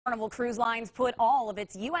Carnival Cruise Lines put all of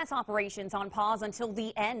its U.S. operations on pause until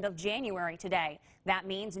the end of January today. That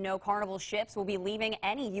means no Carnival ships will be leaving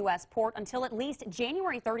any U.S. port until at least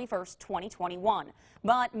January 31st, 2021.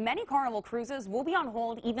 But many Carnival cruises will be on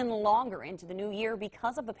hold even longer into the new year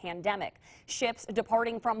because of the pandemic. Ships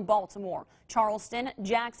departing from Baltimore, Charleston,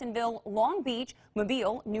 Jacksonville, Long Beach,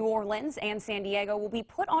 Mobile, New Orleans, and San Diego will be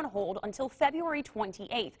put on hold until February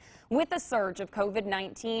 28th. With the surge of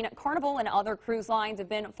COVID-19, Carnival and other cruise lines have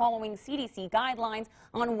been following CDC guidelines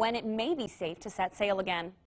on when it may be safe to set sail again.